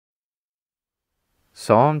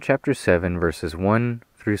Psalm chapter 7 verses 1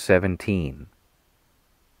 through 17.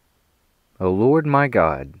 O Lord my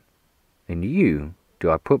God, in you do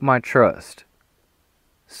I put my trust.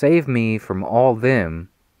 Save me from all them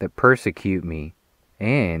that persecute me,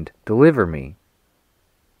 and deliver me.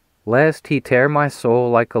 Lest he tear my soul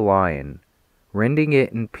like a lion, rending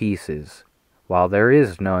it in pieces, while there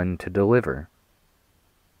is none to deliver.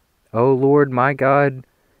 O Lord my God,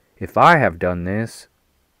 if I have done this,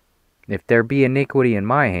 if there be iniquity in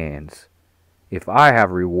my hands, if I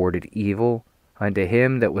have rewarded evil unto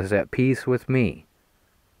him that was at peace with me.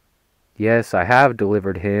 Yes, I have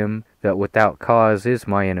delivered him that without cause is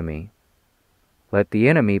my enemy. Let the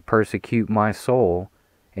enemy persecute my soul,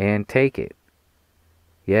 and take it.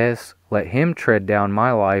 Yes, let him tread down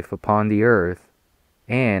my life upon the earth,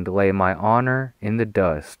 and lay my honor in the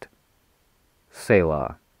dust.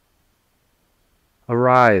 Selah.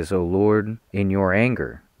 Arise, O Lord, in your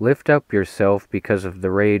anger. Lift up yourself because of the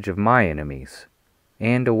rage of my enemies,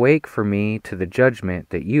 and awake for me to the judgment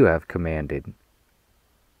that you have commanded.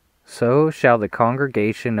 So shall the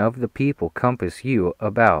congregation of the people compass you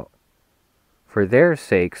about. For their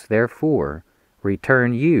sakes, therefore,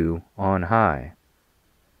 return you on high.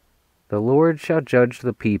 The Lord shall judge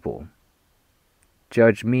the people.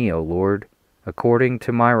 Judge me, O Lord, according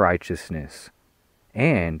to my righteousness,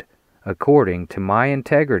 and according to my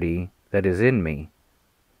integrity that is in me.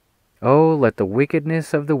 O let the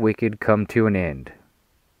wickedness of the wicked come to an end,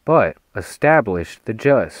 but establish the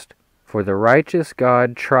just, for the righteous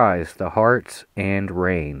God tries the hearts and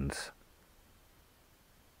reins.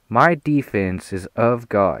 My defense is of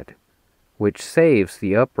God, which saves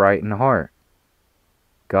the upright in heart.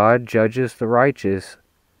 God judges the righteous,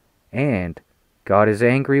 and God is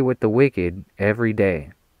angry with the wicked every day.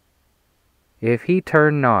 If he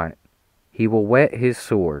turn not, he will whet his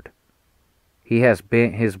sword. He has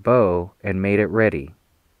bent his bow and made it ready.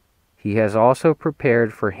 He has also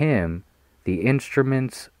prepared for him the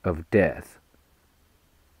instruments of death.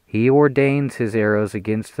 He ordains his arrows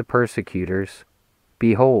against the persecutors.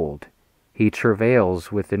 Behold, he travails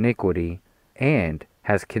with iniquity, and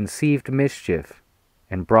has conceived mischief,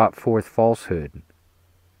 and brought forth falsehood.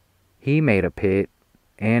 He made a pit,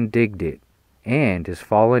 and digged it, and is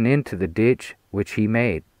fallen into the ditch which he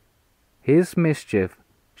made. His mischief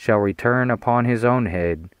shall return upon his own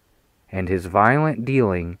head, and his violent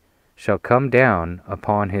dealing shall come down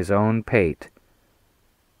upon his own pate.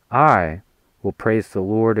 I will praise the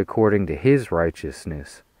Lord according to his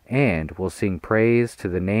righteousness, and will sing praise to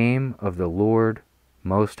the name of the Lord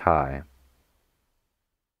Most High.